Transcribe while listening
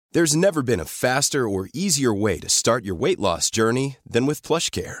There's never been a faster or easier way to start your weight loss journey than with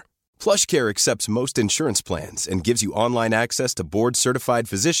PlushCare. PlushCare accepts most insurance plans and gives you online access to board-certified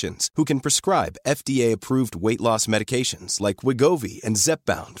physicians who can prescribe FDA-approved weight loss medications like Wegovy and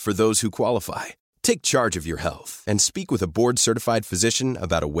Zepbound for those who qualify. Take charge of your health and speak with a board-certified physician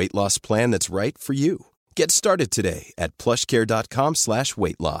about a weight loss plan that's right for you. Get started today at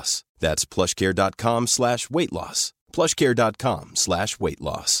plushcare.com/weight-loss. That's plushcare.com/weight-loss.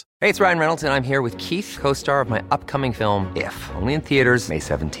 plushcare.com/weight-loss. Hey, it's Ryan Reynolds, and I'm here with Keith, co-star of my upcoming film, If, only in theaters May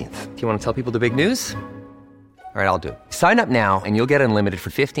 17th. Do you want to tell people the big news? All right, I'll do it. Sign up now and you'll get unlimited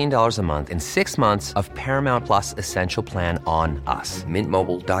for $15 a month and 6 months of Paramount Plus Essential Plan on us.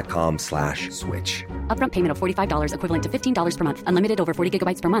 MintMobile.com/switch. Upfront payment of $45 equivalent to $15 per month. Unlimited over 40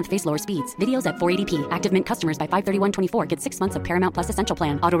 gigabytes per month. Face lower speeds. Videos at 480p. Active Mint customers by 531.24 get 6 months of Paramount Plus Essential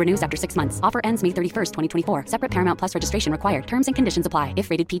Plan. Auto renews after 6 months. Offer ends May 31st, 2024. Separate Paramount Plus registration required. Terms and conditions apply if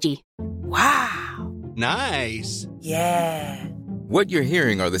rated PG. Wow. Nice. Yeah. What you're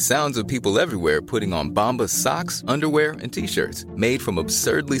hearing are the sounds of people everywhere putting on Bombas socks, underwear, and T-shirts made from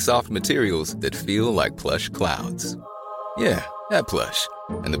absurdly soft materials that feel like plush clouds. Yeah, that plush.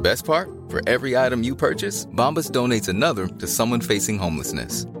 And the best part? For every item you purchase, Bombas donates another to someone facing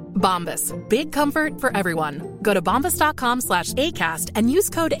homelessness. Bombas. Big comfort for everyone. Go to bombas.com/ACAST and use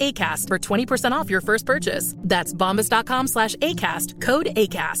code ACAST for 20% off your first purchase. That's bombas.com/ACAST. Code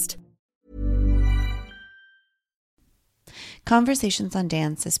ACAST. Conversations on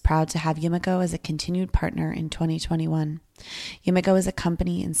Dance is proud to have Yumiko as a continued partner in 2021. Yumiko is a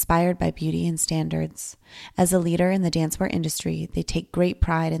company inspired by beauty and standards. As a leader in the dancewear industry, they take great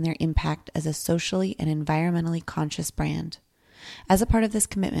pride in their impact as a socially and environmentally conscious brand. As a part of this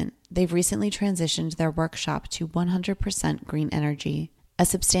commitment, they've recently transitioned their workshop to 100% green energy, a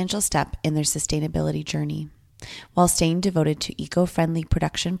substantial step in their sustainability journey. While staying devoted to eco-friendly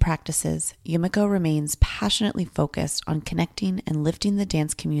production practices, Yumiko remains passionately focused on connecting and lifting the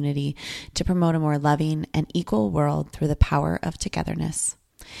dance community to promote a more loving and equal world through the power of togetherness.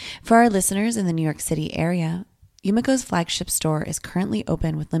 For our listeners in the New York City area, Yumiko's flagship store is currently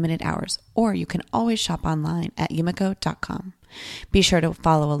open with limited hours, or you can always shop online at yumiko.com. Be sure to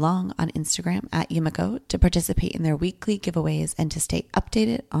follow along on Instagram at Yumiko to participate in their weekly giveaways and to stay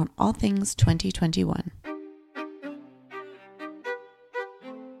updated on all things 2021.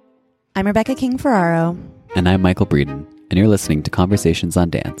 I'm Rebecca King-Ferraro. And I'm Michael Breeden, and you're listening to Conversations on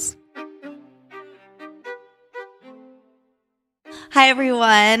Dance. Hi,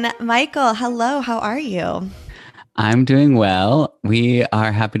 everyone. Michael, hello. How are you? I'm doing well. We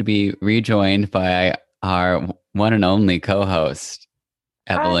are happy to be rejoined by our one and only co-host,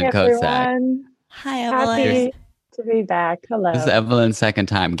 Evelyn Kocak. Hi, Evelyn. Happy to be back. Hello. This is Evelyn's second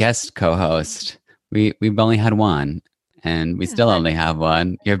time, guest co-host. We've only had one. And we still only have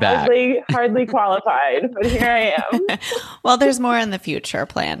one. You're back. Hardly qualified, but here I am. Well, there's more in the future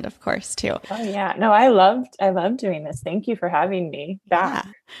planned, of course, too. Oh yeah. No, I loved doing this. Thank you for having me back.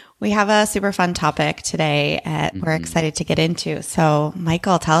 Yeah. We have a super fun topic today we're excited to get into. So,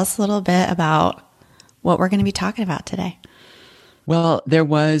 Michael, tell us a little bit about what we're going to be talking about today. Well, there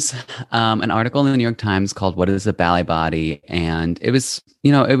was an article in the New York Times called "What is a Ballet Body?" And it was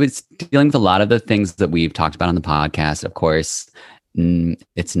dealing with a lot of the things that we've talked about on the podcast. Of course,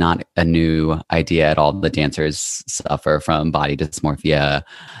 it's not a new idea at all. The dancers suffer from body dysmorphia.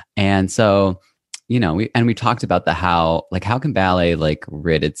 And so, we talked about how can ballet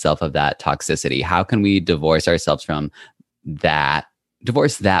rid itself of that toxicity? How can we divorce ourselves from that,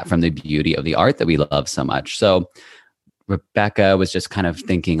 from the beauty of the art that we love so much? So Rebecca was just kind of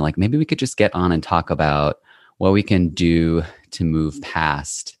thinking maybe we could just get on and talk about what we can do to move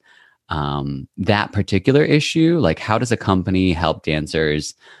past that particular issue. How does a company help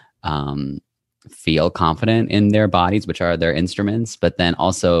dancers feel confident in their bodies, which are their instruments, but then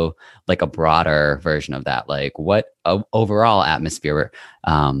also a broader version of that, what overall atmosphere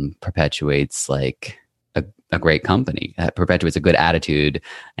perpetuates a great company, perpetuates a good attitude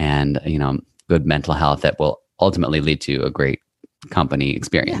and good mental health that will ultimately lead to a great company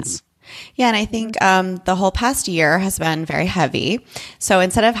experience. Yeah, and I think the whole past year has been very heavy. So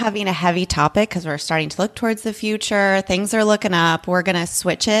instead of having a heavy topic, because we're starting to look towards the future, things are looking up, we're going to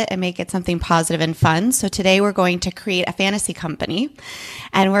switch it and make it something positive and fun. So today we're going to create a fantasy company,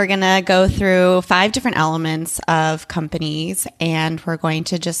 and we're going to go through 5 different elements of companies, and we're going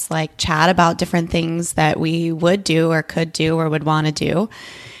to just chat about different things that we would do or could do or would want to do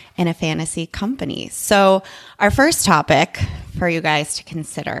in a fantasy company. So our first topic for you guys to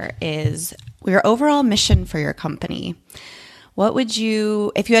consider is your overall mission for your company. What would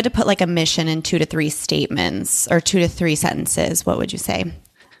you, if you had to put a mission in 2 to 3 statements or 2 to 3 sentences, what would you say?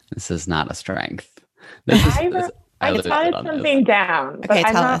 This is not a strength. This is, I lose it jotted on something this. down, but Okay,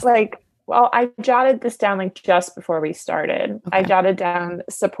 I'm tell not us. like, well, I jotted this down like just before we started. I Okay. jotted down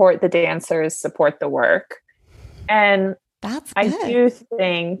support the dancers, support the work. And That's I good. do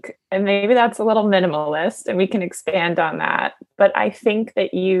think, and maybe that's a little minimalist and we can expand on that, but I think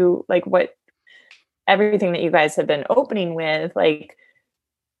that you like everything that you guys have been opening with, like,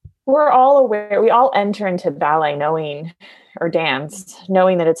 we're all aware, we all enter into ballet knowing, or dance,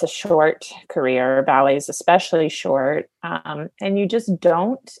 knowing that it's a short career. Ballet is especially short. And you just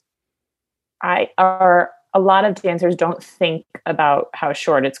don't, a lot of dancers don't think about how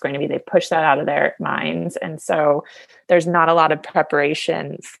short it's going to be. They push that out of their minds. And so there's not a lot of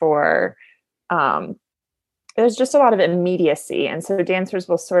preparation for, there's just a lot of immediacy. And so dancers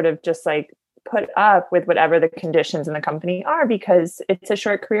will sort of just like put up with whatever the conditions in the company are because it's a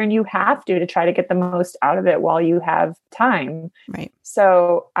short career and you have to try to get the most out of it while you have time. Right.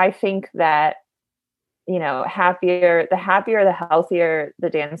 So I think that, the happier, the healthier the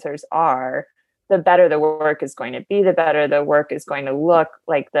dancers are, the better the work is going to be, the better the work is going to look,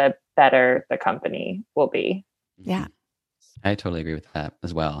 like the better the company will be. Yeah. I totally agree with that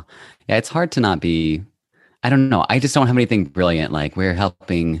as well. Yeah, it's hard to not be, I don't know. I just don't have anything brilliant. Like we're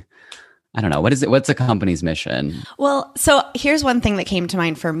helping, I don't know. What is it? What's a company's mission? Well, so here's one thing that came to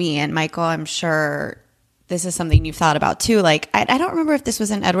mind for me, and Michael, I'm sure this is something you've thought about too. Like, I don't remember if this was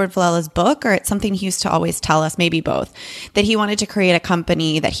in Edward Villela's book or it's something he used to always tell us, maybe both, that he wanted to create a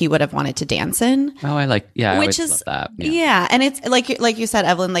company that he would have wanted to dance in. Oh, I which always is love that. Yeah. And it's like you said,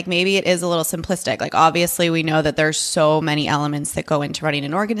 Evelyn, like maybe it is a little simplistic. Like obviously we know that there's so many elements that go into running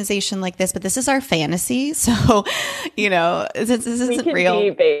an organization like this, but this is our fantasy. So, this isn't real.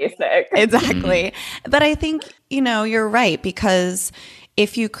 Be basic. Exactly. But I think, you're right, because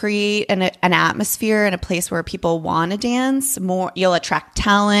if you create an atmosphere and a place where people want to dance more, you'll attract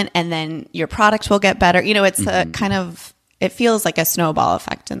talent and then your product will get better. It's a kind of, it feels like a snowball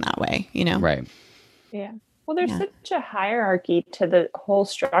effect in that way, Right. Yeah. Well, there's such a hierarchy to the whole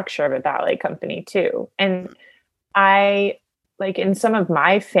structure of a ballet company too. And I, like, in some of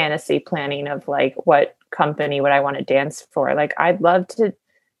my fantasy planning of like, what company would I want to dance for? Like, I'd love to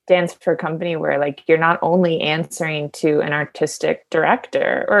dance for a company where like you're not only answering to an artistic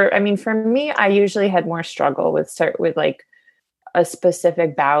director, or I mean, for me, I usually had more struggle with like a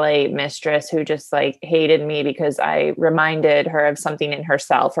specific ballet mistress who just like hated me because I reminded her of something in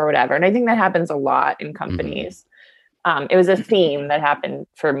herself or whatever. And I think that happens a lot in companies. It was a theme that happened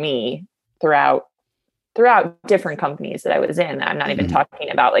for me throughout different companies that I was in. I'm not even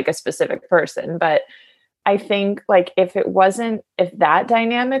talking about like a specific person, but I think like if that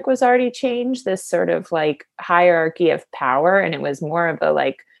dynamic was already changed, this sort of like hierarchy of power, and it was more of a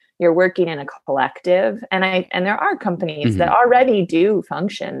like you're working in a collective, and there are companies that already do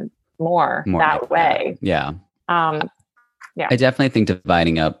function more that like way. That. Yeah. Yeah. I definitely think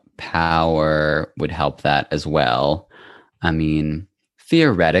dividing up power would help that as well. I mean,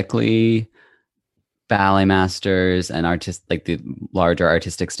 theoretically, ballet masters and artists, like the larger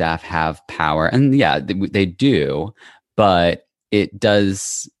artistic staff, have power, and they do, but it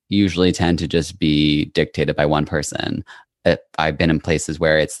does usually tend to just be dictated by one person. I've been in places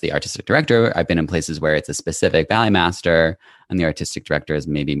where it's the artistic director. I've been in places where it's a specific ballet master and the artistic director is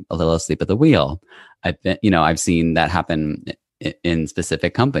maybe a little asleep at the wheel. I've seen that happen in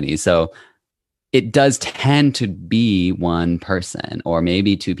specific companies. So it does tend to be one person or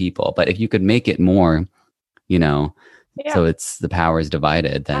maybe two people, but if you could make it more, so it's the power is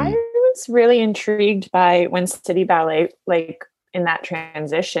divided, then. I was really intrigued by when City Ballet, like in that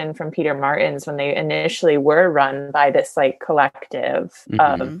transition from Peter Martin's, when they initially were run by this like collective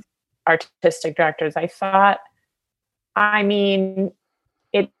of artistic directors. I thought, I mean,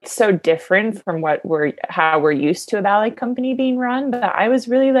 it's so different from how we're used to a ballet company being run, but I was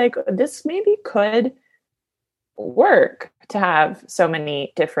really like, this maybe could work to have so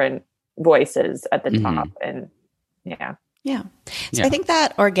many different voices at the top. And so I think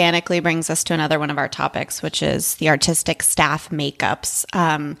that organically brings us to another one of our topics, which is the artistic staff makeups.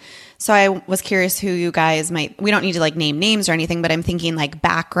 So I was curious who you guys we don't need to like name names or anything, but I'm thinking like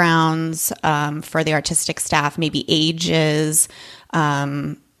backgrounds for the artistic staff, maybe ages,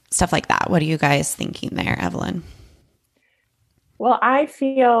 stuff like that. What are you guys thinking there, Evelyn? Well, I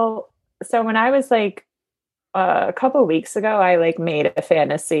feel, so when I was like, a couple of weeks ago, I like made a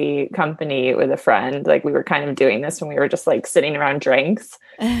fantasy company with a friend. Like we were kind of doing this when we were just like sitting around drinks.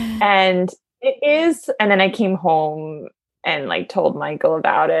 And then I came home and like told Michael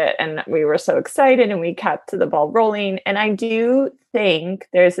about it. And we were so excited and we kept the ball rolling. And I do think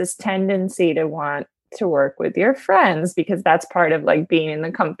there's this tendency to want to work with your friends because that's part of like being in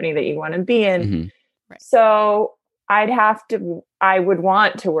the company that you want to be in. Mm-hmm. Right. So I would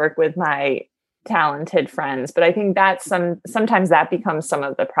want to work with my talented friends, but I think that's sometimes that becomes some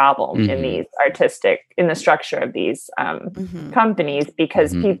of the problem in the structure of these companies,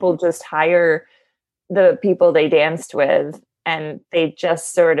 because people just hire the people they danced with and they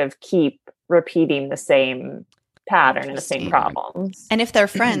just sort of keep repeating the same pattern and the same problems. And if they're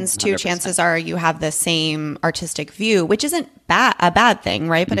friends too, 100%. Chances are you have the same artistic view, which isn't a bad thing,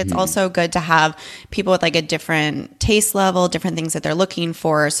 right? But it's also good to have people with like a different taste level, different things that they're looking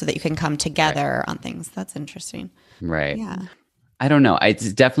for, so that you can come together on things. That's interesting. Right. Yeah. I don't know.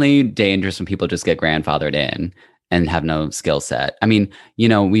 It's definitely dangerous when people just get grandfathered in and have no skill set. I mean,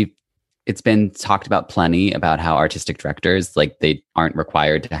 it's been talked about plenty about how artistic directors, like, they aren't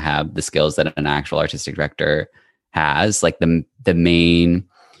required to have the skills that an actual artistic director has. Like the main,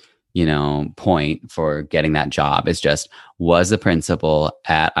 point for getting that job is just, was the principal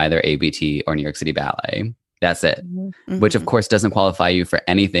at either ABT or New York City Ballet. That's it. Which of course doesn't qualify you for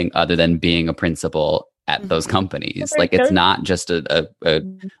anything other than being a principal at those companies. Like, it's not just a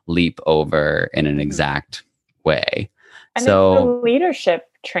leap over in an exact way. And so it's the leadership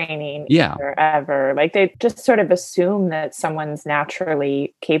training ever. Like, they just sort of assume that someone's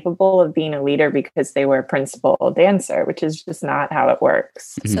naturally capable of being a leader because they were a principal dancer, which is just not how it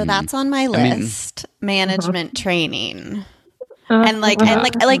works. So that's on my list, management training. And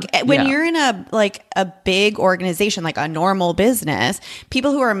when you're in a big organization, like a normal business,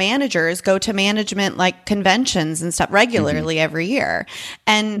 people who are managers go to management like conventions and stuff regularly every year.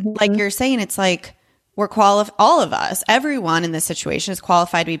 And like you're saying, it's like, we're all of us, everyone in this situation is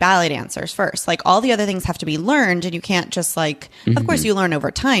qualified to be ballet dancers first. Like, all the other things have to be learned, and you can't just like, of course you learn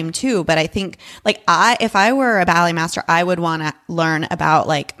over time too. But I think like if I were a ballet master, I would want to learn about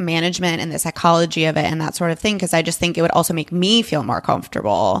like management and the psychology of it and that sort of thing. Cause I just think it would also make me feel more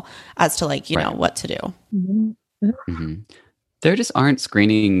comfortable as to like, know, what to do. There just aren't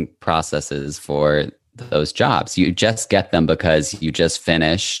screening processes for those jobs. You just get them because you just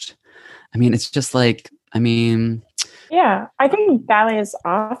finished. I mean, it's just like, yeah, I think ballet is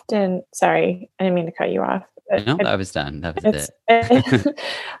often, sorry, I didn't mean to cut you off. No, that was done. That was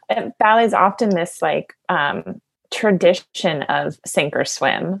it. Ballet is often this like tradition of sink or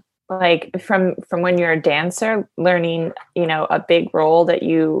swim. Like from when you're a dancer, learning, a big role that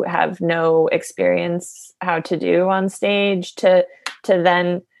you have no experience how to do on stage to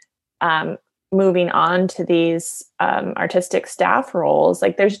then moving on to these artistic staff roles.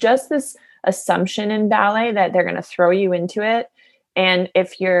 Like, there's just this assumption in ballet that they're going to throw you into it, and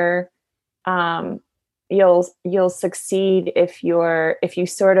if you're you'll succeed if you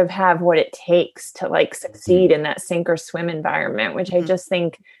sort of have what it takes to like succeed in that sink or swim environment, which I just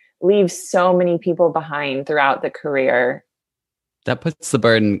think leaves so many people behind throughout the career. That puts the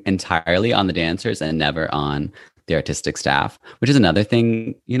burden entirely on the dancers and never on the artistic staff, which is another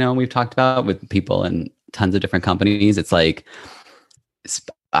thing, we've talked about with people in tons of different companies. It's like,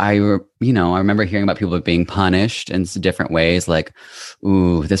 I remember hearing about people being punished in different ways. Like,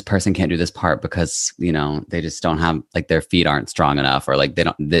 ooh, this person can't do this part because, they just don't have, like, their feet aren't strong enough, or like she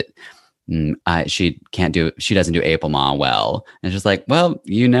doesn't do épaulement well. And it's just like, well,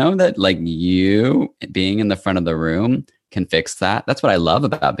 that like you being in the front of the room can fix that. That's what I love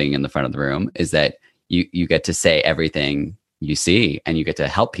about being in the front of the room, is that you get to say everything you see, and you get to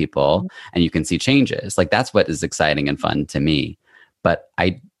help people, and you can see changes. Like, that's what is exciting and fun to me. But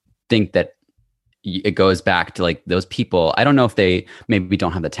I think that it goes back to like those people. I don't know if they maybe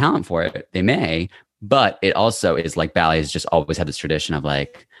don't have the talent for it. They may, but it also is like ballet has just always had this tradition of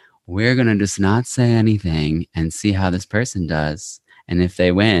like, we're going to just not say anything and see how this person does. And if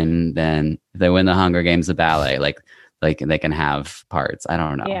they win, then if they win the Hunger Games of ballet, like they can have parts. I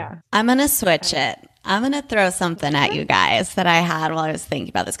don't know. Yeah. I'm going to switch it. I'm going to throw something at you guys that I had while I was thinking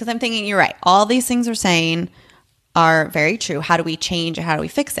about this, because I'm thinking you're right. All these things we're saying are very true. How do we change it? How do we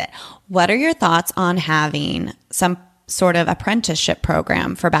fix it? What are your thoughts on having some sort of apprenticeship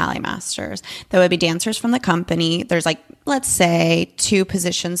program for ballet masters? That would be dancers from the company. There's like, let's say 2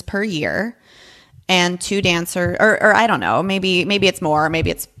 positions per year, and 2 dancers, or I don't know, maybe it's more,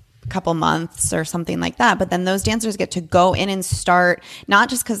 maybe it's a couple months or something like that. But then those dancers get to go in and start, not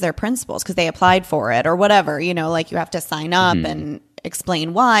just because they're principals, because they applied for it or whatever, like you have to sign up and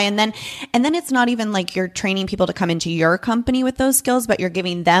explain why. And then it's not even like you're training people to come into your company with those skills, but you're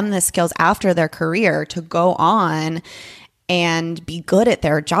giving them the skills after their career to go on and be good at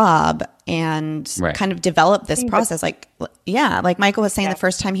their job and kind of develop this process. Like Michael was saying, the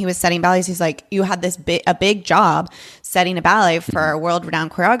first time he was setting ballets, he's like, you had this a big job setting a ballet for a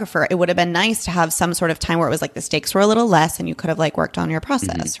world-renowned choreographer. It would have been nice to have some sort of time where it was like the stakes were a little less and you could have like worked on your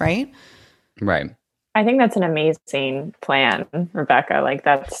process, right? Right. I think that's an amazing plan, Rebecca. Like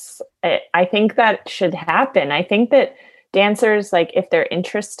I think that should happen. I think that dancers, like if they're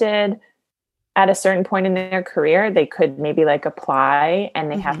interested at a certain point in their career, they could maybe like apply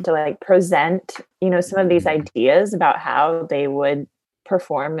and they have to like present, some of these ideas about how they would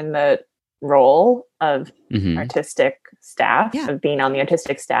perform in the role of artistic staff, of being on the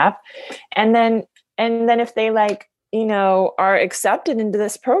artistic staff. And then if they like, are accepted into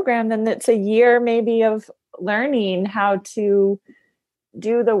this program, then it's a year maybe of learning how to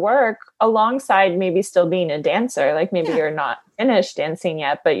do the work alongside maybe still being a dancer. Like maybe you're not finished dancing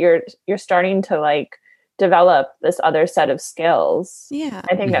yet, but you're starting to like develop this other set of skills. Yeah.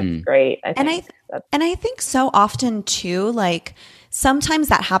 I think that's great. I think so often too, like sometimes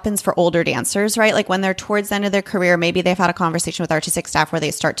that happens for older dancers, right? Like when they're towards the end of their career, maybe they've had a conversation with artistic staff where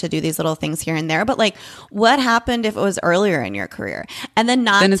they start to do these little things here and there. But like what happened if it was earlier in your career? And then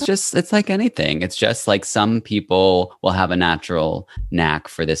it's like anything. It's just like some people will have a natural knack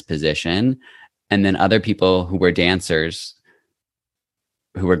for this position. And then other people who were dancers,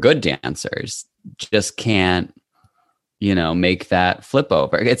 who were good dancers, just can't, make that flip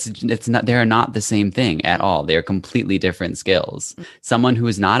over. It's not, they're not the same thing at all. They're completely different skills. Someone who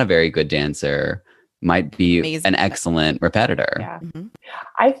is not a very good dancer might be an excellent repetitor. Yeah.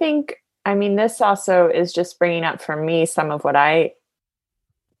 I think, this also is just bringing up for me some of what I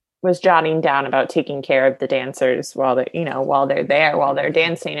was jotting down about taking care of the dancers while they're there, while they're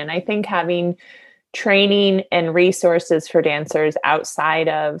dancing. And I think having training and resources for dancers outside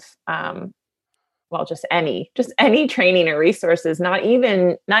of, just any training or resources, not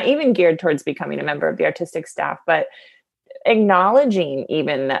even geared towards becoming a member of the artistic staff, but acknowledging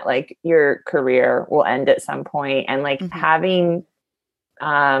even that like your career will end at some point and like having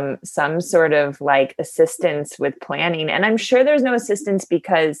some sort of like assistance with planning. And I'm sure there's no assistance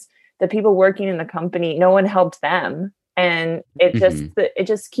because the people working in the company, no one helped them. And it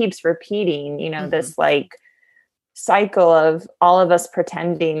just keeps repeating, this like cycle of all of us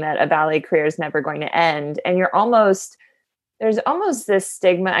pretending that a ballet career is never going to end. And there's almost this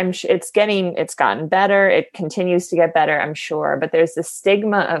stigma. I'm sure it's gotten better. It continues to get better, I'm sure. But there's this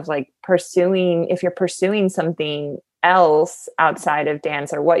stigma of like if you're pursuing something else outside of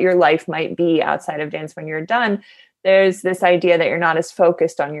dance or what your life might be outside of dance when you're done, there's this idea that you're not as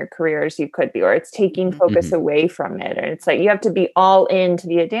focused on your career as you could be, or it's taking focus away from it. And it's like, you have to be all in to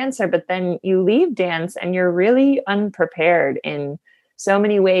be a dancer, but then you leave dance and you're really unprepared in so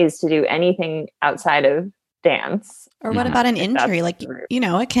many ways to do anything outside of dance. Or what about an injury? Like,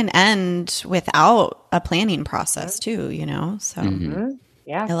 it can end without a planning process too, so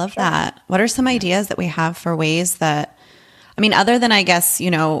yeah, I love that. What are some ideas that we have for ways that, other than, I guess,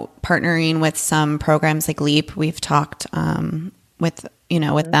 partnering with some programs like LEAP, we've talked with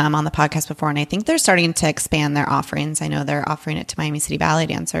them on the podcast before, and I think they're starting to expand their offerings. I know they're offering it to Miami City Ballet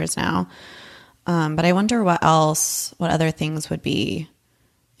dancers now. But I wonder what other things would be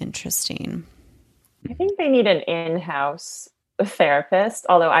interesting. I think they need an in-house therapist,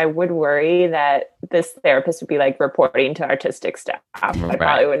 although I would worry that this therapist would be like reporting to artistic staff. I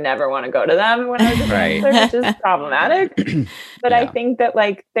probably would never want to go to them when I was a dancer, which is problematic. But I think that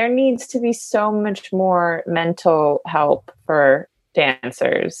like there needs to be so much more mental help for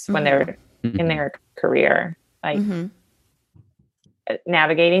dancers when they're in their career, like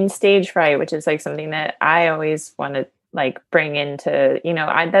navigating stage fright, which is like something that I always want to like bring into,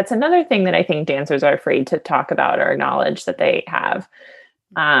 that's another thing that I think dancers are afraid to talk about or acknowledge that they have.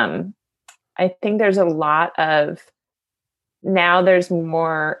 I think there's a lot of, now there's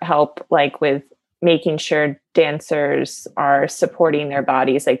more help like with making sure dancers are supporting their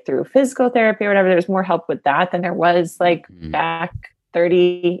bodies like through physical therapy or whatever. There's more help with that than there was like back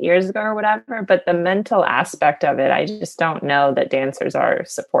 30 years ago or whatever. But the mental aspect of it, I just don't know that dancers are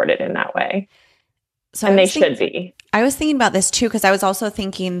supported in that way. And they should be. I was thinking about this too, because I was also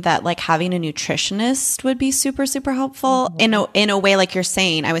thinking that like having a nutritionist would be super, super helpful in a way, like you're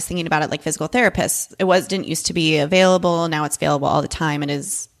saying. I was thinking about it like physical therapists. Didn't used to be available. Now it's available all the time. It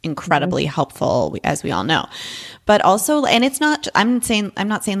is incredibly helpful, as we all know. But also, and it's not, I'm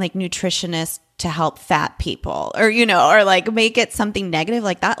not saying like nutritionist to help fat people or, or like make it something negative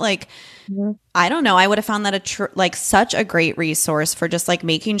like that. Like, I don't know. I would have found that like such a great resource for just like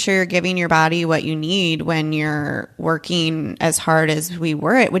making sure you're giving your body what you need when you're working as hard as we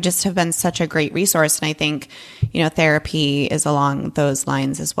were. It would just have been such a great resource. And I think, therapy is along those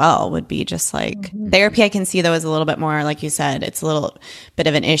lines as well, would be just like therapy. I can see though is a little bit more, like you said, it's a little bit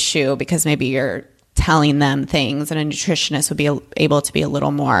of an issue because maybe you're telling them things and a nutritionist would be able to be a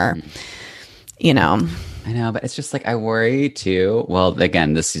little more, I know, but it's just like I worry too. Well,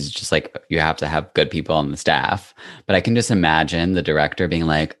 again, this is just like you have to have good people on the staff. But I can just imagine the director being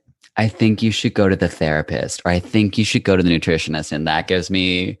like, I think you should go to the therapist or I think you should go to the nutritionist. And that gives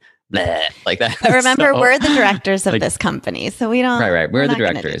me bleh, like that. But remember, we're the directors of this company. So we don't. Right. We're the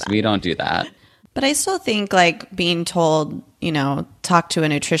directors. We don't do that. But I still think like being told, talk to a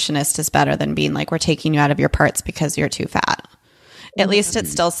nutritionist is better than being like, we're taking you out of your parts because you're too fat. At least it's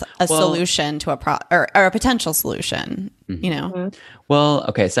still a solution to or a potential solution, Well,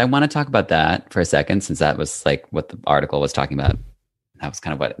 okay. So I want to talk about that for a second, since that was like what the article was talking about. That was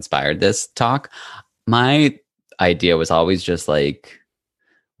kind of what inspired this talk. My idea was always just like,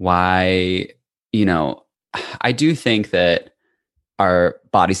 why, I do think that our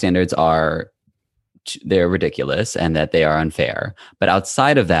body standards they're ridiculous and that they are unfair. But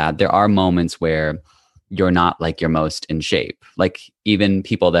outside of that, there are moments where you're not like your most in shape. Like even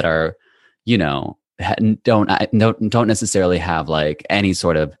people that are, don't necessarily have like any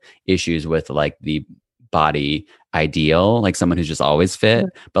sort of issues with like the body ideal, like someone who's just always fit,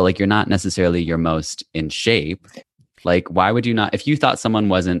 but like you're not necessarily your most in shape. Like why would you not, if you thought someone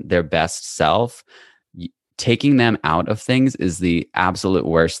wasn't their best self, taking them out of things is the absolute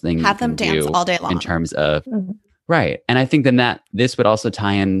worst thing. Have them dance all day long in terms of right. And I think then that this would also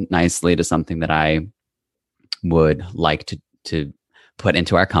tie in nicely to something that I would like to put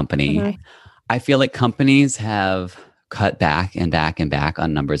into our company. I feel like companies have cut back and back and back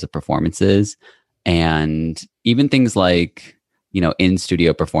on numbers of performances, and even things like, in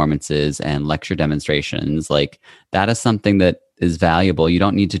studio performances and lecture demonstrations, like that is something that is valuable. You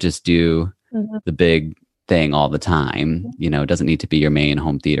don't need to just do the big thing all the time. It doesn't need to be your main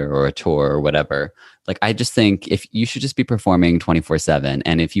home theater or a tour or whatever. Like, I just think if you should just be performing 24/7.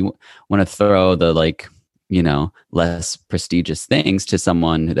 And if you want to throw the less prestigious things to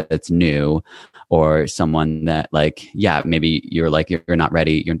someone that's new or someone that like, yeah, maybe you're not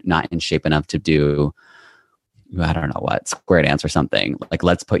ready. You're not in shape enough to do, I don't know what, square dance or something. Like,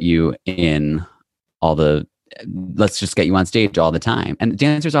 let's put you in let's just get you on stage all the time. And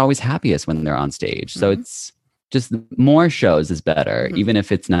dancers are always happiest when they're on stage. So it's just more shows is better, even if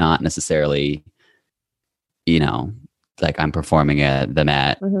it's not necessarily, like I'm performing at the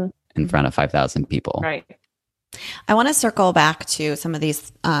Met in front of 5,000 people. Right. I want to circle back to some of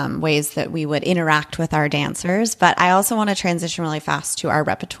these ways that we would interact with our dancers, but I also want to transition really fast to our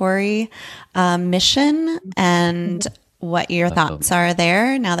repertory mission and what your thoughts are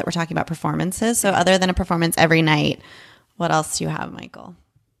there now that we're talking about performances. So other than a performance every night, what else do you have, Michael?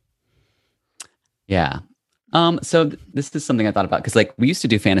 Yeah. So this is something I thought about because like we used to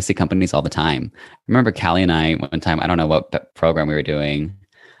do fantasy companies all the time. I remember Callie and I one time, I don't know what program we were doing.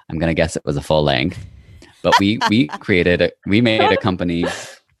 I'm going to guess it was a full length, but we made a company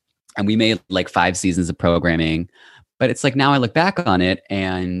and we made like 5 seasons of programming. But it's like now I look back on it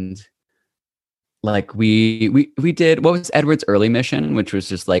and like we did, what was Edward's early mission, which was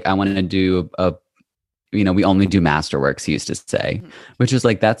just like, I wanted to do we only do masterworks, he used to say, which is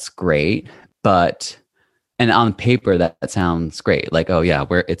like, that's great. But, and on paper that sounds great. Like, oh yeah,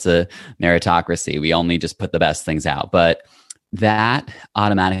 it's a meritocracy. We only just put the best things out. But that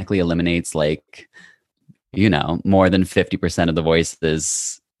automatically eliminates like, more than 50% of the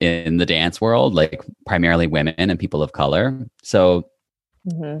voices in the dance world, like primarily women and people of color. So,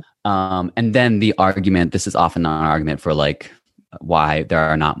 and then the argument, this is often an argument for like why there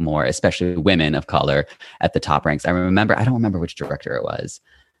are not more, especially women of color at the top ranks. I don't remember which director it was.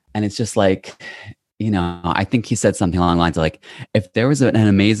 And it's just like, I think he said something along the lines of like, if there was an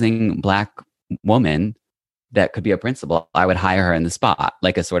amazing Black woman that could be a principal, I would hire her in the spot.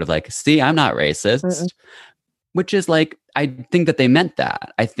 Like a sort of like, see, I'm not racist, which is like, I think that they meant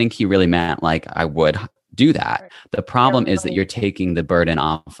that. I think he really meant like, I would do that. Right. The problem is that you're taking the burden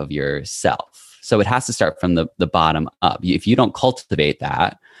off of yourself. So it has to start from the bottom up. If you don't cultivate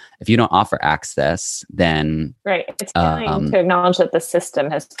that, if you don't offer access, then... Right. It's willing to acknowledge that the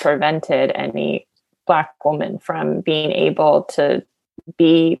system has prevented any Black woman from being able to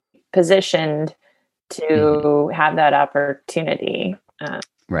be positioned to have that opportunity.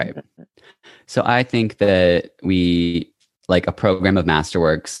 Right. So I think that we, like a program of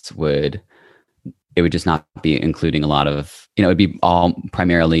Masterworks would it would just not be including a lot of, it would be all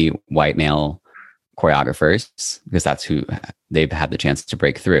primarily white male choreographers, because that's who they've had the chance to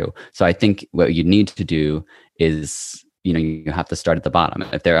break through. So I think what you need to do is, you have to start at the bottom.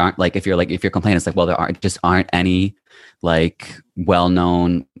 If there aren't, like, if your complaint is like, well, there aren't any like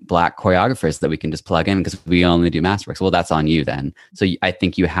well-known Black choreographers that we can just plug in because we only do masterworks. Well, that's on you then. So I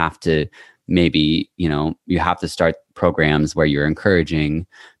think you have to maybe, you have to start programs where you're encouraging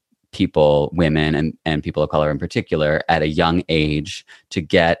people, women and people of color in particular, at a young age to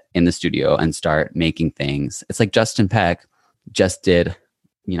get in the studio and start making things. It's like Justin Peck just did,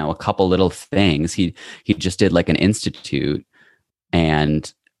 a couple little things. He just did like an institute,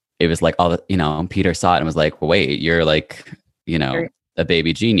 and it was like Peter saw it and was like, well, wait, you're like, a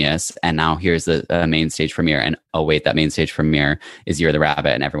baby genius. And now here's a main stage premiere. And oh, wait, that main stage premiere is You're the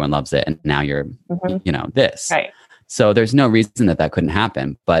Rabbit and everyone loves it. And now you're, this. Right. So there's no reason that couldn't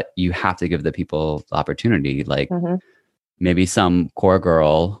happen, but you have to give the people the opportunity. Like maybe some core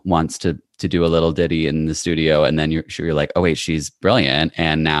girl wants to do a little ditty in the studio, and then you're like, oh wait, she's brilliant.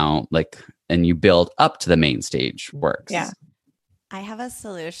 And now and you build up to the main stage works. Yeah. I have a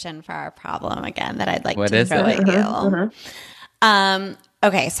solution for our problem again that I'd like What to is throw it? at you.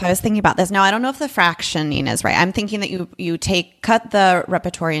 Okay, so I was thinking about this. Now, I don't know if the fractioning is right. I'm thinking that you cut the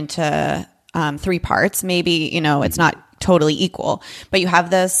repertory into 3 parts. Maybe, it's not totally equal, but you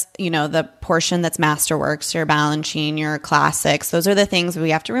have this, the portion that's masterworks, your Balanchine, your classics. Those are the things we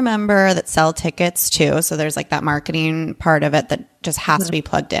have to remember that sell tickets too. So there's like that marketing part of it that just has to be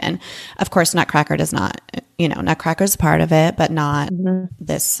plugged in. Of course, Nutcracker does not, Nutcracker's part of it, but not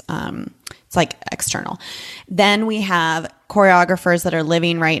this, it's like external. Then we have choreographers that are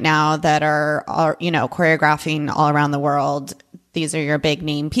living right now that are choreographing all around the world. These are your big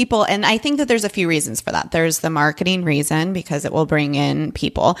name people. And I think that there's a few reasons for that. There's the marketing reason, because it will bring in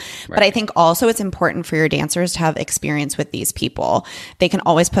people. Right. But I think also it's important for your dancers to have experience with these people. They can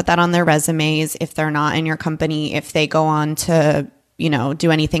always put that on their resumes if they're not in your company. If they go on to,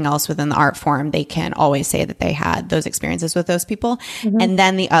 do anything else within the art form, they can always say that they had those experiences with those people. And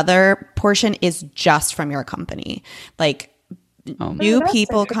then the other portion is just from your company. Like, new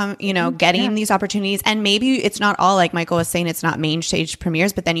people come, getting these opportunities. And maybe it's not all, like Michael was saying, it's not main stage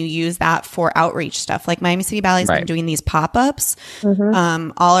premieres, but then you use that for outreach stuff. Like Miami City Ballet's been doing these pop-ups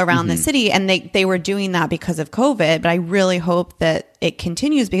all around the city. And they were doing that because of COVID. But I really hope that it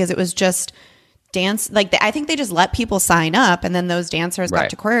continues, because it was just dance. Like, I think they just let people sign up, and then those dancers got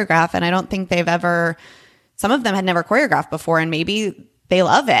to choreograph. And I don't think some of them had never choreographed before, and maybe they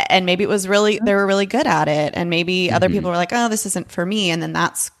love it. And maybe it was really, they were really good at it. And maybe other people were like, oh, this isn't for me. And then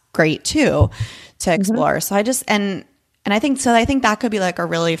that's great too, to explore. So I think that could be like a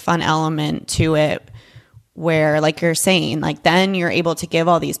really fun element to it, where, like you're saying, like, then you're able to give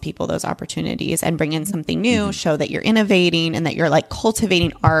all these people those opportunities and bring in something new, show that you're innovating and that you're like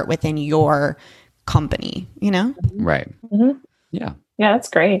cultivating art within your company, Right. Yeah. Yeah, that's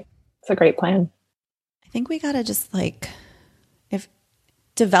great. It's a great plan. I think we got to just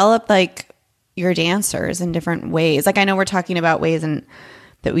develop like your dancers in different ways. Like, I know we're talking about ways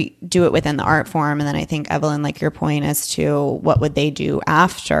that we do it within the art form. And then I think, Evelyn, like your point as to what would they do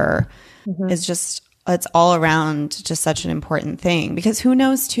after is just, it's all around just such an important thing, because who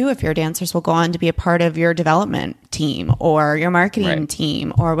knows too, if your dancers will go on to be a part of your development team or your marketing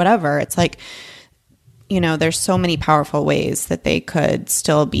team or whatever. It's like, there's so many powerful ways that they could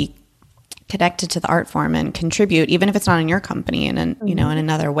still be connected to the art form and contribute, even if it's not in your company, and in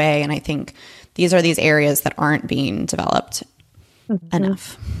another way. And I think these are these areas that aren't being developed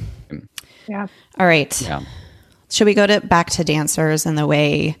enough. Yeah. All right. Yeah. Should we go back to dancers and the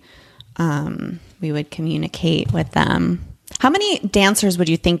way we would communicate with them? How many dancers would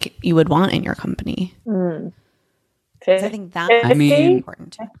you think you would want in your company? 50? I think that's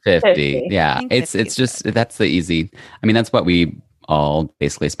important too. 50. Yeah. It's 50 just, that's the easy. I mean, that's what we all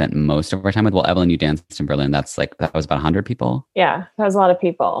basically spent most of our time with. Well, Evelyn, you danced in Berlin. That was about 100 people. Yeah, that was a lot of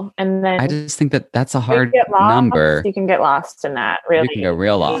people. And then I just think that's a hard number. You can get lost in that, really. You can go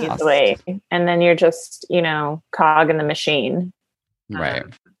real lost. Easily. And then you're just, cog in the machine. Right.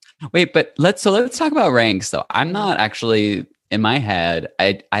 Wait, but let's talk about ranks though. I'm not actually, in my head,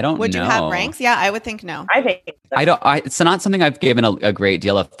 I don't know. Would you have ranks? Yeah, I would think no. I think so. It's not something I've given a great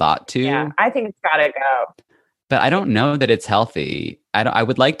deal of thought to. Yeah, I think it's gotta go. But I don't know that it's healthy. I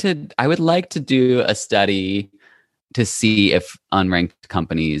would like to do a study to see if unranked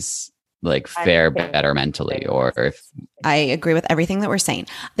companies fare better mentally, or if I agree with everything that we're saying.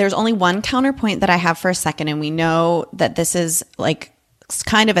 There's only one counterpoint that I have for a second, and we know that this is like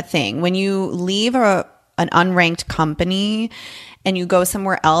kind of a thing. When you leave an unranked company and you go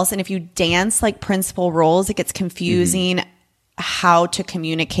somewhere else, and if you dance like principal roles, it gets confusing how to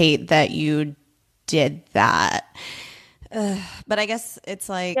communicate that you did that. But I guess it's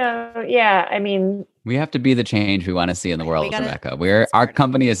like, yeah. I mean, we have to be the change we want to see in the world, Rebecca. Our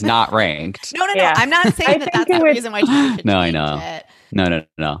company is not ranked. No. I'm not saying that's the reason why you should No, change I know. it.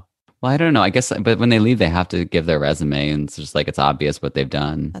 No. Well, I don't know. I guess, but when they leave, they have to give their resume, and it's just like it's obvious what they've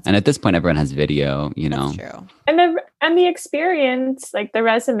done. And at this point, everyone has video. That's true. And the experience, like the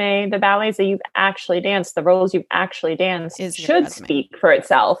resume, the ballets that you've actually danced, the roles you've actually danced, should speak for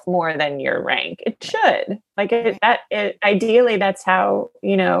itself more than your rank. It should. Like ideally, that's how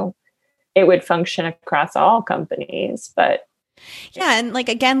it would function across all companies. But yeah, and like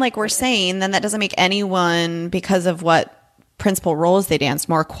again, like we're saying, then that doesn't make anyone, because of what principal roles they danced,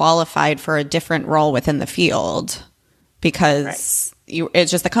 more qualified for a different role within the field, because it's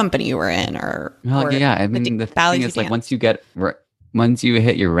just the company you were in, or yeah. I mean, the thing is, like once you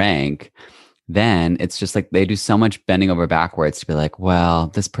hit your rank, then it's just like they do so much bending over backwards to be like, well,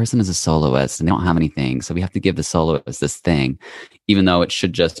 this person is a soloist and they don't have anything, so we have to give the soloist this thing, even though it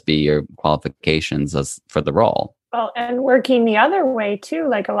should just be your qualifications for the role. Well, and working the other way too,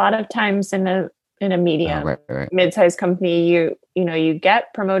 like a lot of times in a medium, mid-sized company, you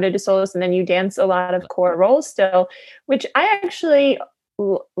get promoted to soloist and then you dance a lot of core roles still, which I actually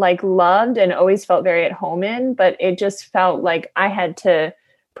loved and always felt very at home in, but it just felt like I had to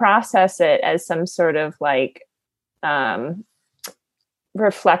process it as some sort of like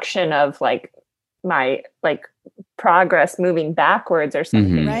reflection of like my progress moving backwards or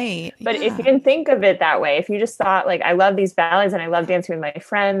something. Right. But if you didn't think of it that way, if you just thought like, I love these ballets and I love dancing with my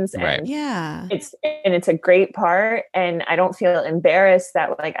friends, and it's a great part, and I don't feel embarrassed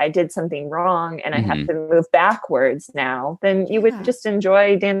that like I did something wrong and I have to move backwards now, then you would just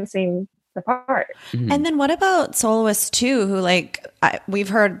enjoy dancing the part. And then what about soloists too, who we've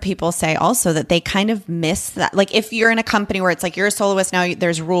heard people say also that they kind of miss that. Like if you're in a company where it's like you're a soloist now,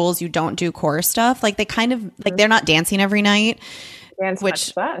 there's rules, you don't do core stuff. Like they kind of like they're not dancing every night. Dance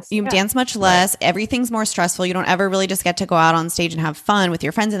much less. You dance much less. Right. Everything's more stressful. You don't ever really just get to go out on stage and have fun with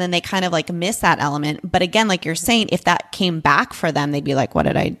your friends. And then they kind of like miss that element. But again, like you're saying, if that came back for them, they'd be like, what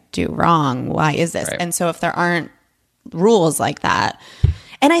did I do wrong? Why is this? Right. And so if there aren't rules like that.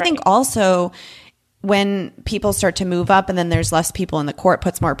 And I think also when people start to move up and then there's less people in the core, it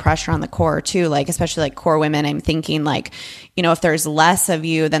puts more pressure on the core too. Like, especially like core women, I'm thinking like, if there's less of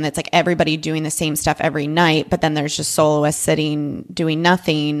you, then it's like everybody doing the same stuff every night, but then there's just soloists sitting doing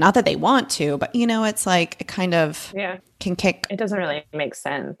nothing. Not that they want to, but it's like it kind of can kick. It doesn't really make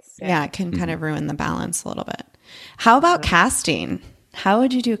sense. Yeah, it can kind of ruin the balance a little bit. How about casting? How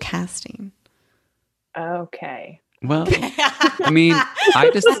would you do casting? Okay. Well, I mean,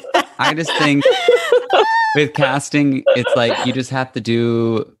 I just think with casting, it's like you just have to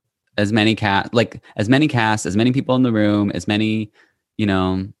do as many casts, as many people in the room, as many,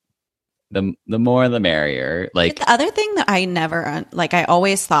 the more the merrier. Like the other thing that I never I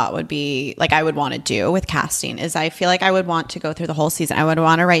always thought would be like I would want to do with casting is I feel like I would want to go through the whole season. I would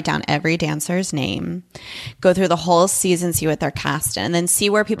want to write down every dancer's name, go through the whole season, see what they're cast in, and then see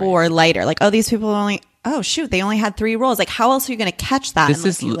where people were lighter. Like, oh, these people only. Oh shoot! They only had 3 roles. Like, how else are you going to catch that? This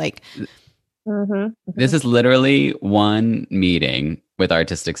is literally one meeting with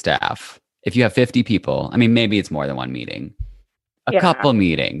artistic staff. If you have 50 people, I mean, maybe it's more than one meeting. A couple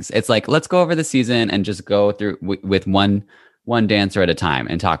meetings. It's like, let's go over the season and just go through with one dancer at a time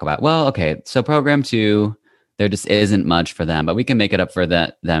and talk about. Well, okay, so program 2, there just isn't much for them, but we can make it up for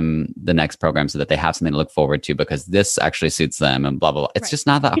them the next program so that they have something to look forward to because this actually suits them and blah blah blah. It's just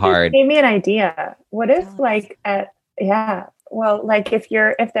not that hard. Give me an idea. What if if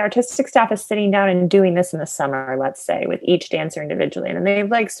the artistic staff is sitting down and doing this in the summer, let's say, with each dancer individually, and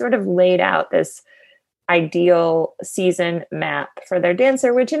they've sort of laid out this ideal season map for their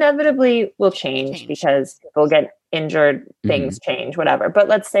dancer, which inevitably will change because people get injured, things change, whatever. But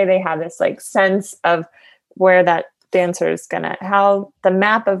let's say they have this sense of where that dancer is how the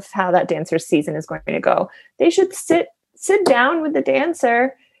map of how that dancer's season is going to go. They should sit down with the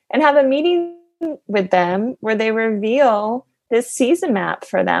dancer and have a meeting with them where they reveal this season map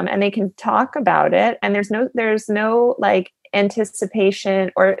for them and they can talk about it. And there's no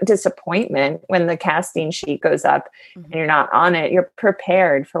anticipation or disappointment when the casting sheet goes up and you're not on it. You're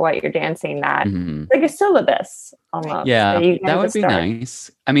prepared for what you're dancing that like a syllabus almost. Yeah, that would be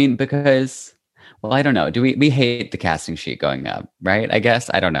nice. I mean, because well, I don't know. Do we hate the casting sheet going up, right? I guess.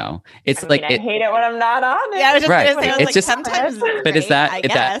 I don't know. It's I hate it when I'm not on it. Yeah, I was just going to say, it's just sometimes. But is that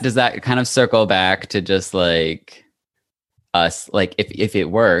does that kind of circle back to just us? Like if it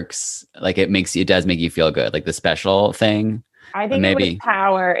works, it does make you feel good. Like the special thing. I think it was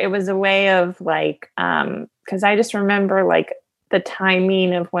power. It was a way of like, because I just remember like the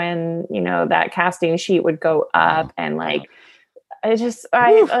timing of when, you know, that casting sheet would go up and like, I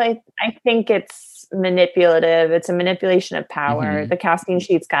think it's manipulative. It's a manipulation of power. The casting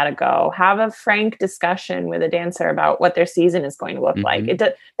sheet's got to go. Have a frank discussion with a dancer about what their season is going to look like.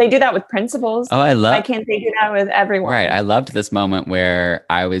 They do that with principals. Oh, why can't they do that with everyone? Right. I loved this moment where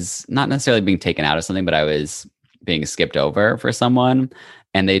I was not necessarily being taken out of something, but I was being skipped over for someone.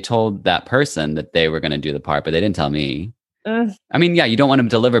 And they told that person that they were going to do the part, but they didn't tell me. I mean, yeah, you don't want to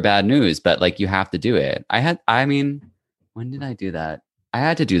deliver bad news, but like you have to do it. When did I do that? I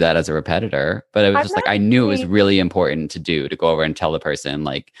had to do that as a repetitor, but it was just like, I knew it was really important to go over and tell the person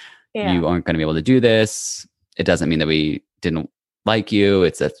like, you aren't going to be able to do this. It doesn't mean that we didn't like you.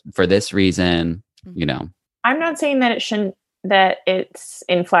 It's for this reason, you know. I'm not saying that it's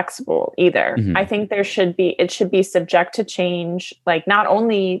inflexible either. I think it should be subject to change, like not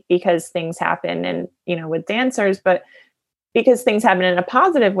only because things happen and, you know, with dancers, but because things happen in a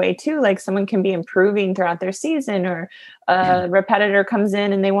positive way too. Like someone can be improving throughout their season, or a repetitor comes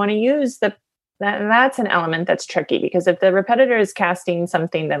in and they want to use that's an element that's tricky, because if the repetitor is casting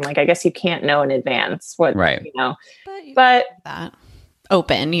something, then like, I guess you can't know in advance what, you know, but that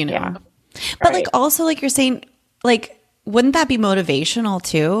open, you know, but right. like also like you're saying, like, wouldn't that be motivational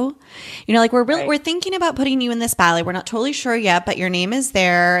too? You know, like we're thinking about putting you in this ballet. We're not totally sure yet, but your name is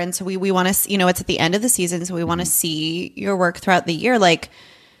there. And so we want to, you know, it's at the end of the season. So we want to see your work throughout the year. Like,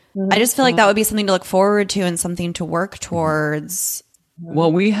 I just feel like that would be something to look forward to and something to work towards.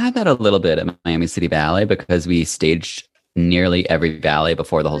 Well, we had that a little bit at Miami City Ballet because we staged nearly every ballet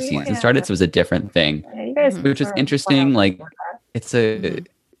before the whole season started. So it was a different thing, which was interesting. Like it's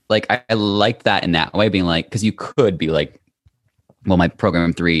like I liked that in that way, being like, because you could be like, well, my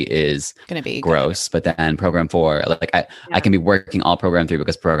program 3 is going to be gross, but then program 4, like I can be working all program 3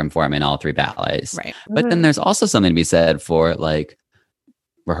 because program 4 I'm in all 3 ballets. Right. But then there's also something to be said for like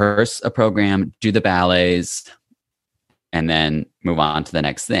rehearse a program, do the ballets, and then move on to the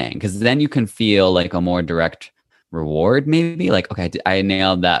next thing. Because then you can feel like a more direct reward, maybe like, okay, I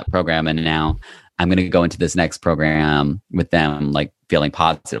nailed that program and now I'm going to go into this next program with them like feeling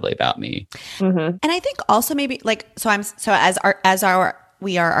positively about me. And I think also maybe like,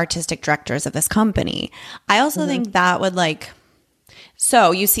 we are artistic directors of this company. I also think that would like,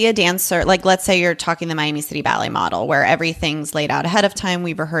 so you see a dancer, like let's say you're talking the Miami City Ballet model where everything's laid out ahead of time.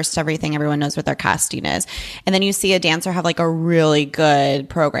 We've rehearsed everything. Everyone knows what their casting is. And then you see a dancer have like a really good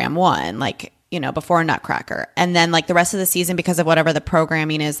program 1, like, you know, before Nutcracker. And then like the rest of the season, because of whatever the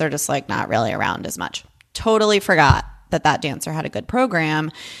programming is, they're just like not really around as much. Totally forgot that dancer had a good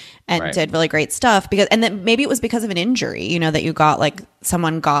program and did really great stuff and then maybe it was because of an injury, you know, that you got like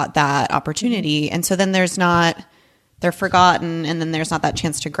someone got that opportunity. And so then they're forgotten, and then there's not that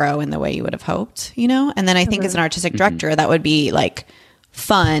chance to grow in the way you would have hoped, you know? And then I think as an artistic director, that would be like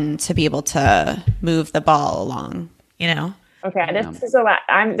fun to be able to move the ball along, you know? Okay, this is a lot.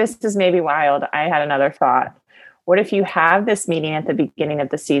 This is maybe wild. I had another thought. What if you have this meeting at the beginning of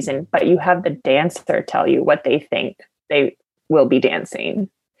the season, but you have the dancer tell you what they think they will be dancing,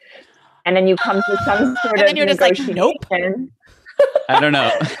 and then you come to some sort of negotiation? Just like, nope. I don't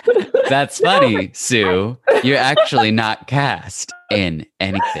know. That's funny, Sue. You're actually not cast in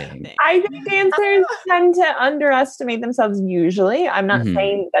anything. I think dancers tend to underestimate themselves usually. I'm not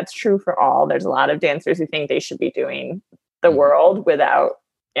saying that's true for all. There's a lot of dancers who think they should be doing the world without,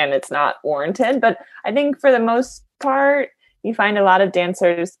 and it's not warranted. But I think for the most part, you find a lot of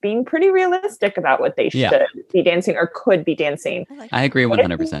dancers being pretty realistic about what they should be dancing or could be dancing. I agree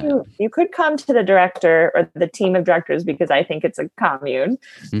 100%. You could come to the director or the team of directors, because I think it's a commune,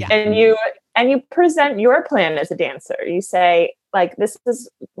 and you present your plan as a dancer. You say, like, this is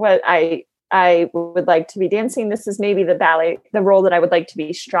what I would like to be dancing. This is maybe the role that I would like to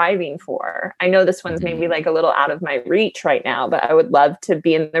be striving for. I know this one's maybe like a little out of my reach right now, but I would love to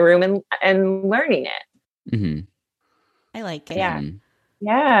be in the room and learning it. I like it.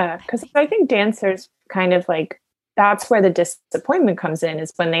 Yeah. Because I think dancers kind of like, that's where the disappointment comes in,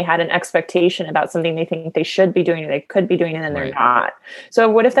 is when they had an expectation about something they think they should be doing or they could be doing, and then they're not. So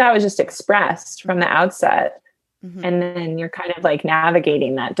what if that was just expressed from the outset? And then you're kind of like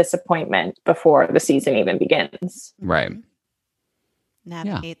navigating that disappointment before the season even begins. Right.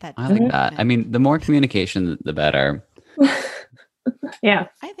 Navigate that. I like that. I mean, the more communication, the better. Yeah.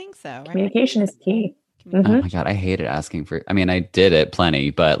 I think so. Right? Communication is key. Oh my God, I hated asking for, I mean, I did it plenty,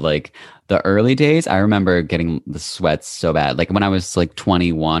 but like the early days, I remember getting the sweats so bad. Like when I was like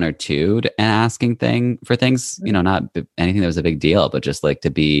 21 or 2 and asking for things, you know, not anything that was a big deal, but just like to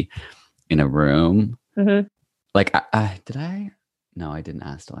be in a room. like, did I? No, I didn't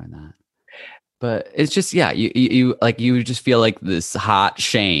ask to learn that. But it's just, yeah, you like, you just feel like this hot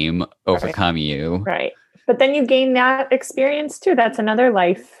shame overcome you. Right. But then you gain that experience too. That's another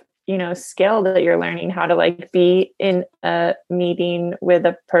life, skill that you're learning, how to like be in a meeting with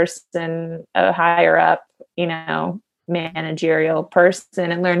a person, a higher up, managerial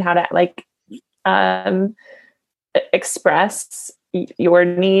person, and learn how to like express your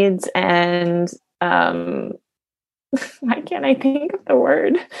needs and why can't I think of the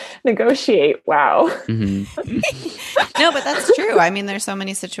word? Negotiate. Wow. Mm-hmm. No, but that's true. I mean, there's so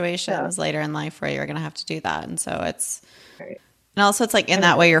many situations later in life where you're going to have to do that. And so it's, and also it's like in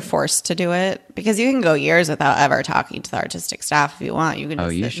that way you're forced to do it, because you can go years without ever talking to the artistic staff if you want. You can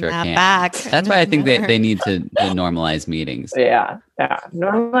just you sit sure in that can. back. That's why I think they need to normalize meetings. Yeah.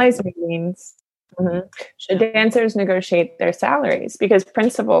 Normalize meetings. Mm-hmm. Should dancers negotiate their salaries? Because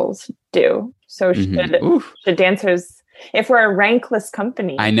principals do. So should dancers, if we're a rankless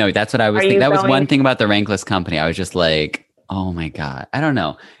company? I know, that's what I was thinking. That was one thing about the rankless company. I was just like, oh my God, I don't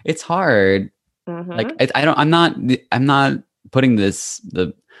know. It's hard. Mm-hmm. Like I'm not putting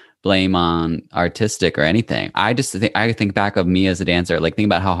the blame on artistic or anything. I think back of me as a dancer, like think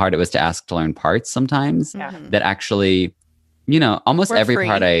about how hard it was to ask to learn parts sometimes that actually, almost every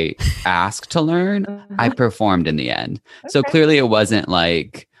part I asked to learn, I performed in the end. Okay. So clearly it wasn't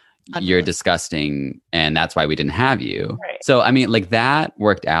like, you're disgusting and that's why we didn't have you. Right. So, I mean, like that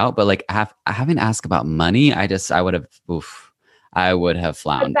worked out, but like having to ask about money, I would have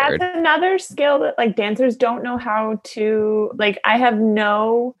floundered. But that's another skill that like dancers don't know how to, like, I have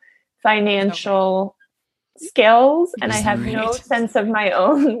no financial skills and I have no sense of my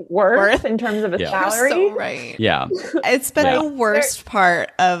own worth in terms of a salary. You're so right. Yeah. It's been the worst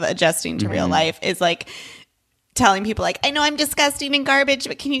part of adjusting to real life is like telling people like, I know I'm disgusting and garbage,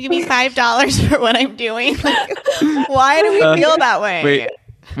 but can you give me $5 for what I'm doing? Like, why do we feel that way?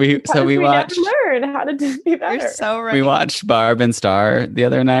 We watched. Never learn how to be better. You're so right. We watched Barb and Star the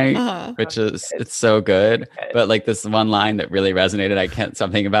other night, which is it's so good. But like this one line that really resonated, I can't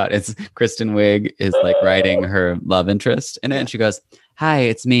stop thinking about. It's Kristen Wiig is like writing her love interest in it, and she goes, "Hi,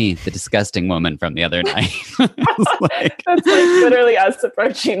 it's me, the disgusting woman from the other night." That's like literally us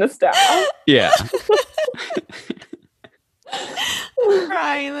approaching the staff. Yeah.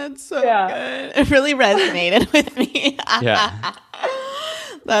 Crying. That's so good. It really resonated with me. Yeah.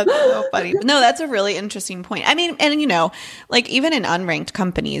 That's so funny. No, that's a really interesting point. I mean, and like even in unranked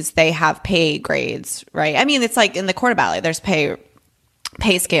companies, they have pay grades, right? I mean, it's like in the Corps de Ballet, there's pay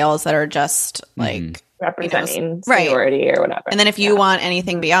scales that are just like representing seniority or whatever. And then if you want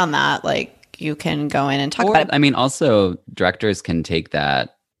anything beyond that, like you can go in and talk about it. I mean, also directors can take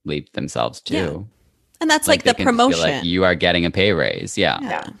that leap themselves too. Yeah. And that's like the promotion. Feel like you are getting a pay raise.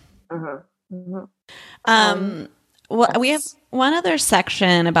 Yeah. Well, we have one other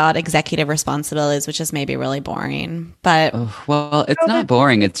section about executive responsibilities, which is maybe really boring, but it's not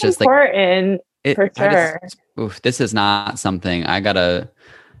boring. It's just important for sure. This is not something I gotta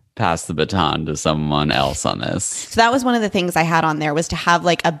pass the baton to someone else on this. So that was one of the things I had on there, was to have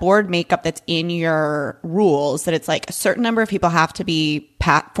like a board makeup that's in your rules, that it's like a certain number of people have to be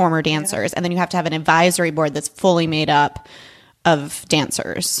former dancers, and then you have to have an advisory board that's fully made up of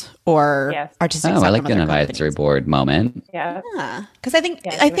dancers or artistic staff. I like an advisory board moment. Yeah. Because I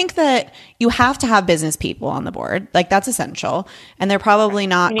think that you have to have business people on the board. Like that's essential. And they're probably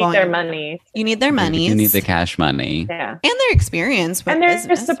not going. Their money. You need their money. You need the cash money. Yeah. And their experience with and their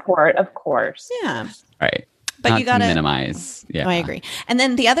business. support, of course. Yeah. Right. But not you got to minimize. Yeah. No, I agree. And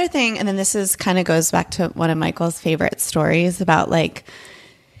then the other thing, and then this is kind of goes back to one of Michael's favorite stories about like,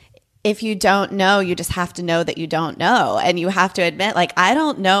 if you don't know, you just have to know that you don't know. And you have to admit, like, I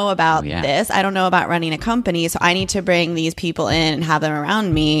don't know about this. I don't know about running a company. So I need to bring these people in and have them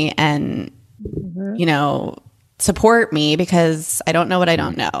around me and, support me, because I don't know what I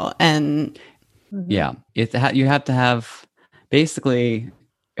don't know. And you have to have, basically,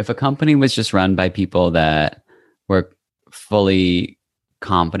 if a company was just run by people that were fully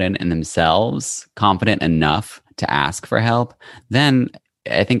confident in themselves, confident enough to ask for help, then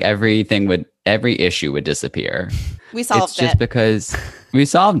I think every issue would disappear. We solved it. It's just because we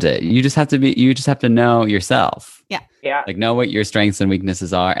solved it. You just have to know yourself. Yeah. Yeah. Like know what your strengths and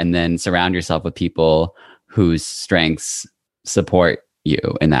weaknesses are, and then surround yourself with people whose strengths support you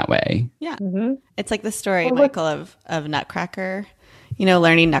in that way. Yeah. Mm-hmm. It's like the story, Michael, of Nutcracker,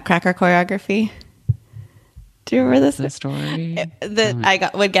 learning Nutcracker choreography. Do you remember this story?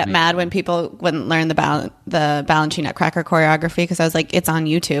 Would get mad when people wouldn't learn the Balanchine Nutcracker choreography because I was like, it's on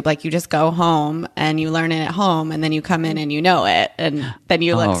YouTube. Like you just go home and you learn it at home, and then you come in and you know it, and then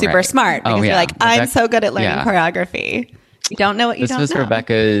you look super smart because you're like, I'm so good at learning choreography. You don't know what you don't know. This was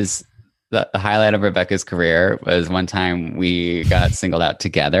Rebecca's. The highlight of Rebecca's career was one time we got singled out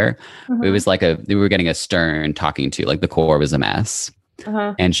together. It was like we were getting a stern talking to, like the core was a mess.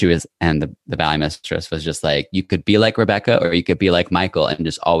 And the ballet mistress was just like, you could be like Rebecca or you could be like Michael and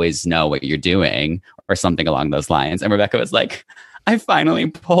just always know what you're doing or something along those lines. And Rebecca was like, I finally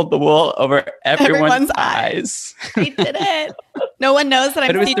pulled the wool over everyone's eyes. I did it. No one knows that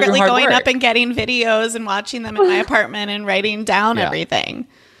I'm secretly going up and getting videos and watching them in my apartment and writing down everything.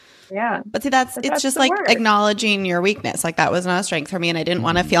 Yeah. But see, it's just like acknowledging your weakness. Like that was not a strength for me. And I didn't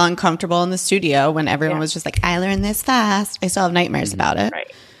want to feel uncomfortable in the studio when everyone was just like, I learned this fast. I still have nightmares about it.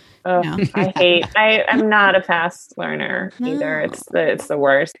 Right. Oh, I'm not a fast learner either. It's the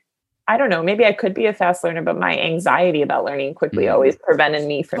worst. I don't know. Maybe I could be a fast learner, but my anxiety about learning quickly always prevented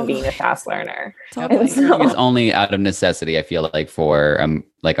me from being a fast learner. Totally. It's only out of necessity, I feel like, for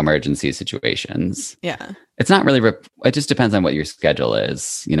like emergency situations. Yeah. It's not really, it just depends on what your schedule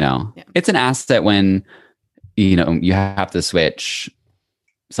is, you know. Yeah. It's an asset when, you know, you have to switch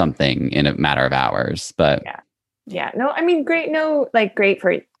something in a matter of hours, but. Yeah. No, I mean, great. No, like great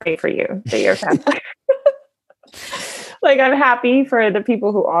for you that you're a fast learner. Like, I'm happy for the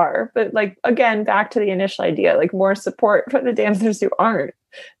people who are, but like, again, back to the initial idea, like more support for the dancers who aren't.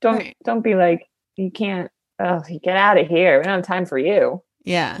 Don't be like, you can't, you get out of here. We don't have time for you.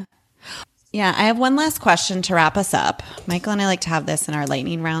 Yeah. Yeah. I have one last question to wrap us up. Michael and I like to have this in our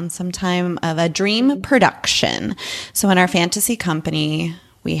lightning round sometime of a dream production. So in our fantasy company,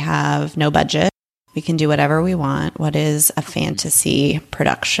 we have no budget. We can do whatever we want. What is a fantasy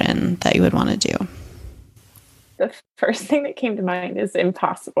production that you would want to do? The first thing that came to mind is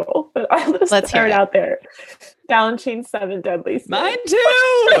impossible, but I'll just start out there. Balanchine 7 Deadly Sins. Mine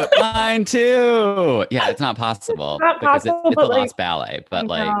too. Yeah, it's not possible. It's not possible, it's but a lost ballet. But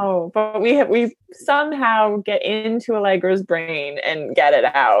but we somehow get into Allegra's brain and get it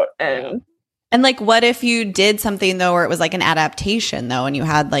out. And like, what if you did something though, where it was like an adaptation though, and you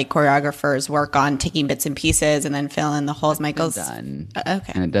had like choreographers work on taking bits and pieces and then fill in the holes? Michael's done.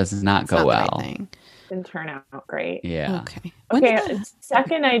 Okay, and it does not go well. Didn't turn out great. Yeah. Okay.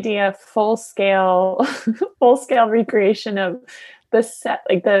 Second idea: full scale recreation of the set,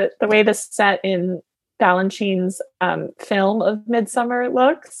 like the way the set in Balanchine's film of Midsummer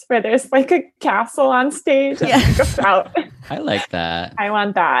looks, where there's like a castle on stage. And like a fountain. I like that. I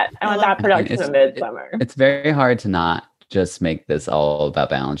want that. I want that production of Midsummer. It's very hard to not just make this all about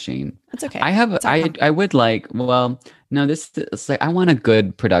Balanchine. It's okay. I would like, well, no, it's like, I want a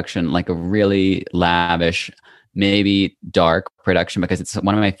good production, like a really lavish, maybe dark production, because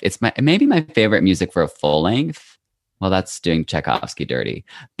it's maybe my favorite music for a full length. Well, that's doing Tchaikovsky dirty,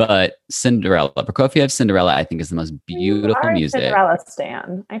 but Cinderella, Prokofiev's Cinderella, I think is the most beautiful music. Cinderella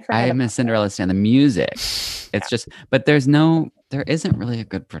stan. I am a Cinderella stan. The music, it's just, but there isn't really a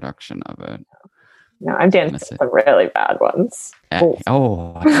good production of it. No, I'm dancing some really bad ones. I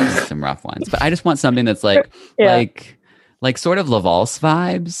danced some rough ones, but I just want something that's like, like sort of La Valse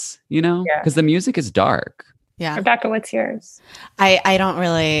vibes, you know, because the music is dark. Yeah. Rebecca, what's yours? I don't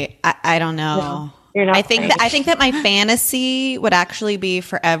really, I don't know. No, you're not. I think that my fantasy would actually be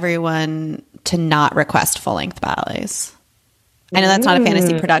for everyone to not request full length ballets. I know that's not a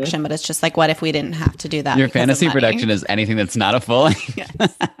fantasy production, but it's just like, what if we didn't have to do that? Your fantasy production is anything that's not a full length.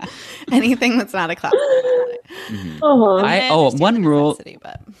 Yes. Anything that's not a classical ballet. Mm-hmm. One rule.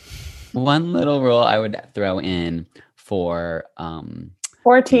 One little rule I would throw in for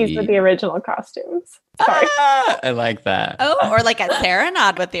Ortiz with the original costumes. Sorry. I like that. Oh, or like a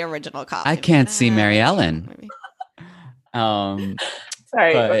serenade with the original costume. I can't see Mary Ellen. Sorry,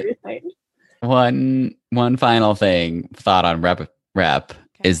 what were you saying? One final thought on rep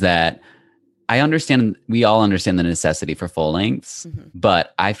is that we all understand the necessity for full lengths,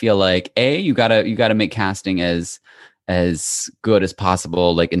 but I feel like you gotta make casting as good as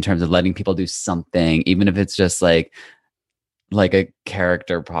possible, like in terms of letting people do something, even if it's just like a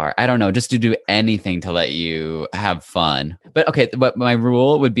character part. I don't know, just to do anything to let you have fun. But okay, but my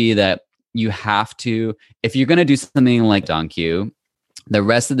rule would be that you have to, if you're gonna do something like Don Q, the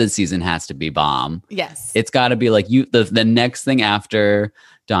rest of the season has to be bomb. Yes. It's got to be like the next thing after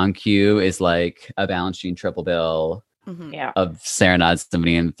Don Q is like a Balanchine triple bill Yeah. of Serenade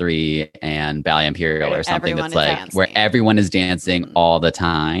Symphony in 3 and Ballet Imperial or something Everyone that's is like dancing. where everyone is dancing all the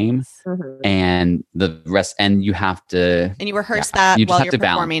time. Mhm. And the rest, and you have to, And you rehearse yeah, that you just while have you're to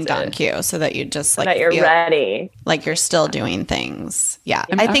balance performing Don it. Q, so that you just So like that you're feel ready. like you're still doing things. Yeah,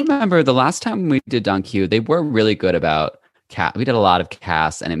 I I think remember the last time we did Don Q, they were really good about cast. We did a lot of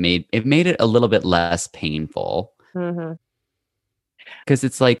casts, and it made it a little bit less painful Mhm. because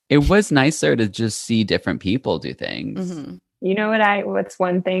it's like it was nicer to just see different people do things. mhm. You know what's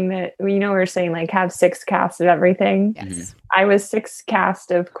one thing that, we were saying like have 6 casts of everything. Yes. I was 6 cast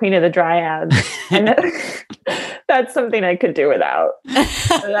of Queen of the Dryads. And that's something I could do without.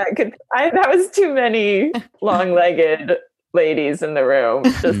 That was too many long-legged ladies in the room.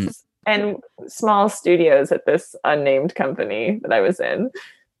 Just and small studios at this unnamed company that I was in.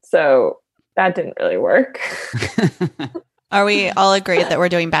 So that didn't really work. Are we all agreed that we're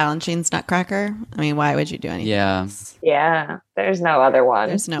doing Balanchine's Nutcracker? I mean, why would you do anything Yeah. else? Yeah. There's no other one.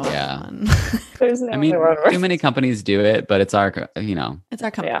 There's no Yeah. other one. There's no I mean, other one. too many companies do it, but it's our, It's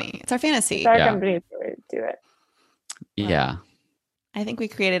our company. It's our fantasy. It's our Yeah. company to do it. yeah. I think we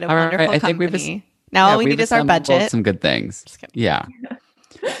created a All right, wonderful I think company. Now all we we've need is our assembled budget. some good things. Just kidding. Yeah.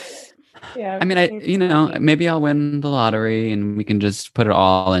 Yeah. I mean, maybe I'll win the lottery and we can just put it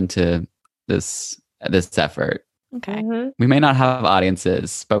all into this effort. Okay. Mhm. We may not have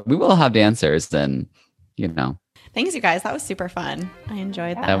audiences, but we will have dancers and, Thanks, you guys. That was super fun. I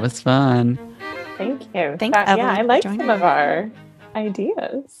enjoyed that. that was fun. Thank you. Thanks, Evelyn, yeah, I for like joining some of me. our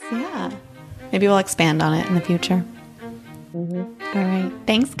ideas. Yeah. Maybe we'll expand on it in the future. Mhm. All right.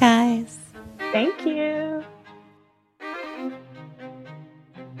 Thanks, guys. Thank you.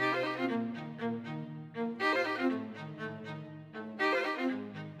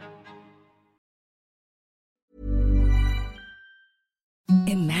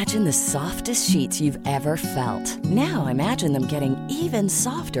 Imagine the softest sheets you've ever felt. Now imagine them getting even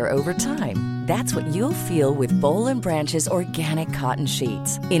softer over time. That's what you'll feel with Boll & Branch's organic cotton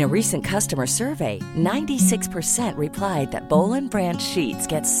sheets. In a recent customer survey, 96% replied that Boll & Branch sheets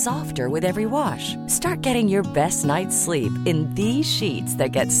get softer with every wash. Start getting your best night's sleep in these sheets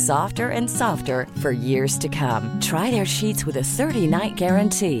that get softer and softer for years to come. Try their sheets with a 30-night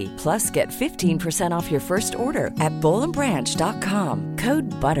guarantee. Plus, get 15% off your first order at bollandbranch.com. Code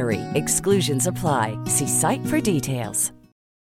BUTTERY. Exclusions apply. See site for details.